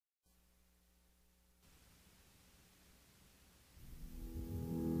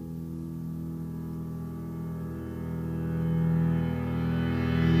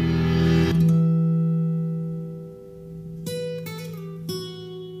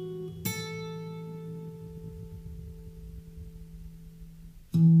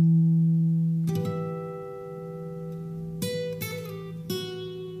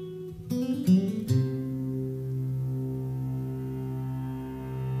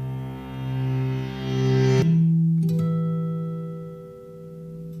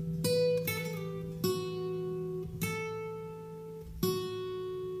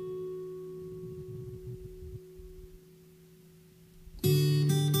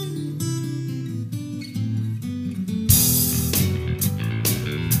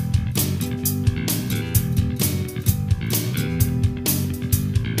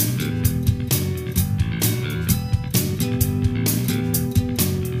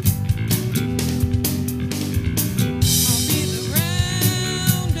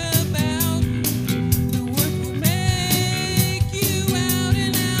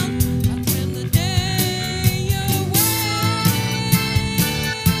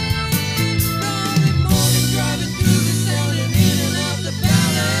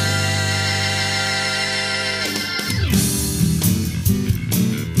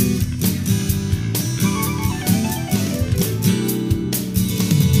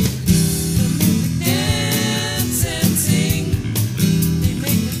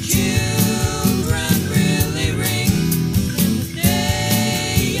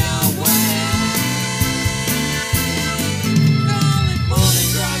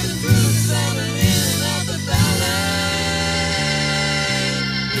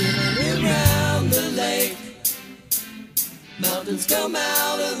Mountains come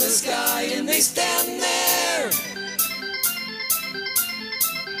out of the sky and they stand there.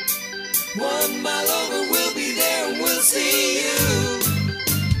 1 mile over, we'll be there and we'll see you.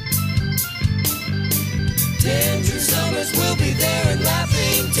 10 true summers, we'll be there and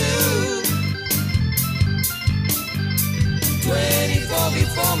laughing too. 24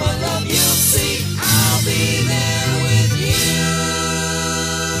 before my love, you'll see I'll be there with you.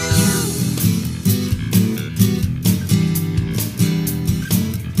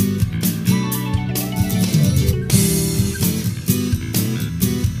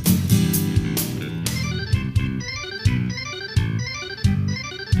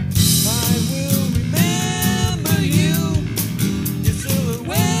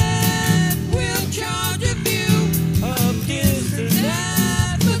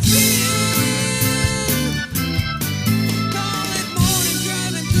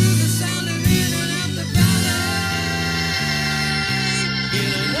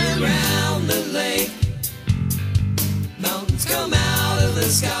 Come out of the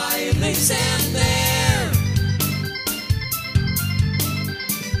sky and they stand there.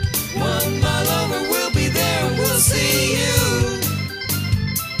 1 mile over, we'll be there and we'll see you.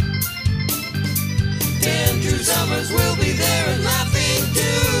 10 true summers, we'll be there and laughing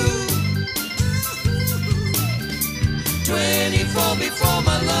too. 24 before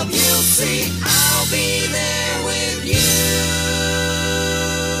my love, you'll see I'll be there with you.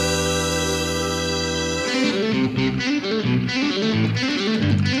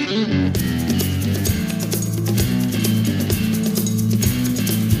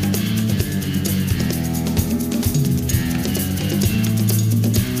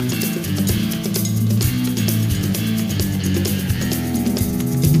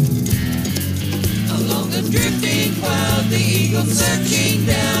 Along the drifting cloud, the eagle searching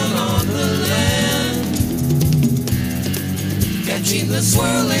down on the land, catching the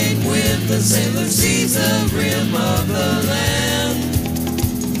swirling wind, the sailor sees the rim of the land.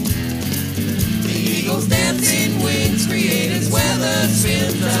 The eagle's dancing wings create his weather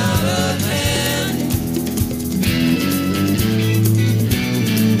spins out of hand.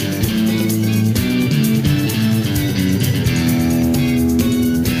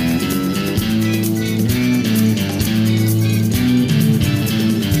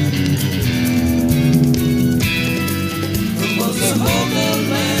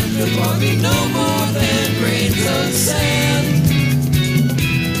 Be no more than grains of sand.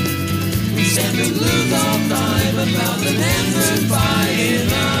 We stand to lose all time, 1,000 answers by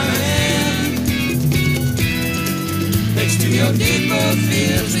in our hand. Next to your deeper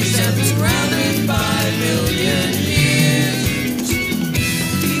fears, we stand surrounded by 1,000,000 years.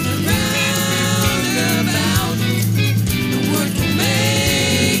 Be the roundabout, the word will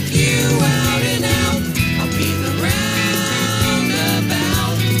make you out and out. I'll be the roundabout.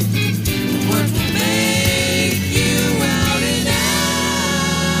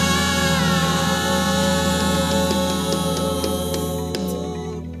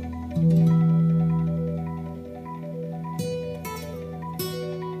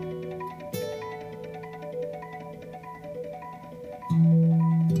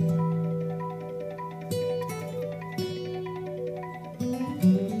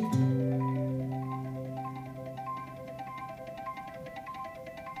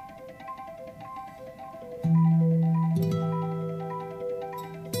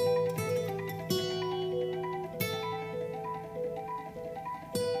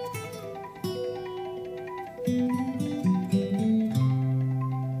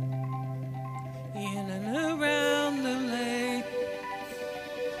 In and around the lake,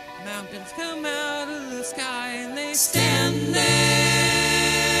 mountains come out of the sky and they stand there.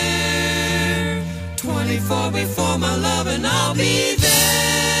 24 before my love and I'll be there.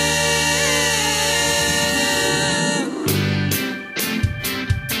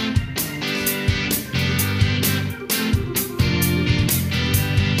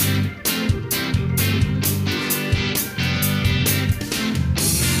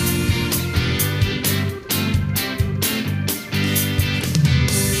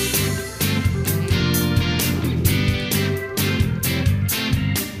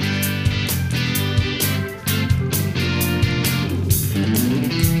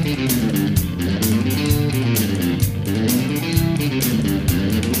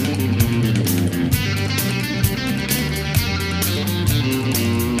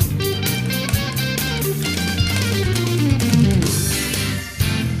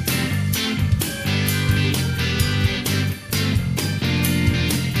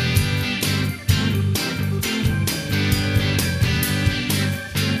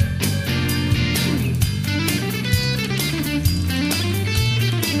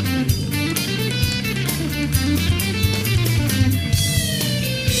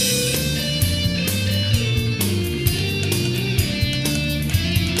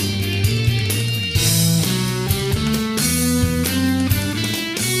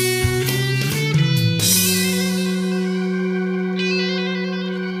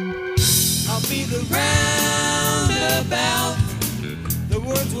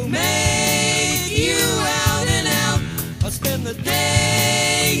 a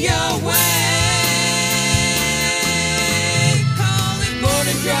day away. Calling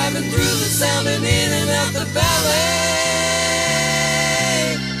morning, driving through the sound and in and out the valley.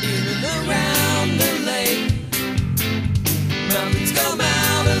 In and around the lake, mountains come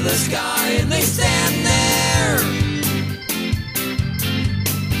out of the sky and they stand there.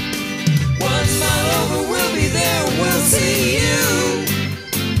 1 mile over, we'll be there, we'll see you.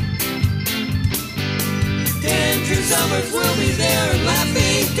 10 true summers, we'll be there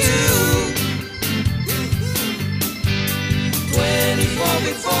laughing too. 24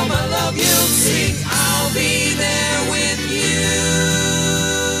 before my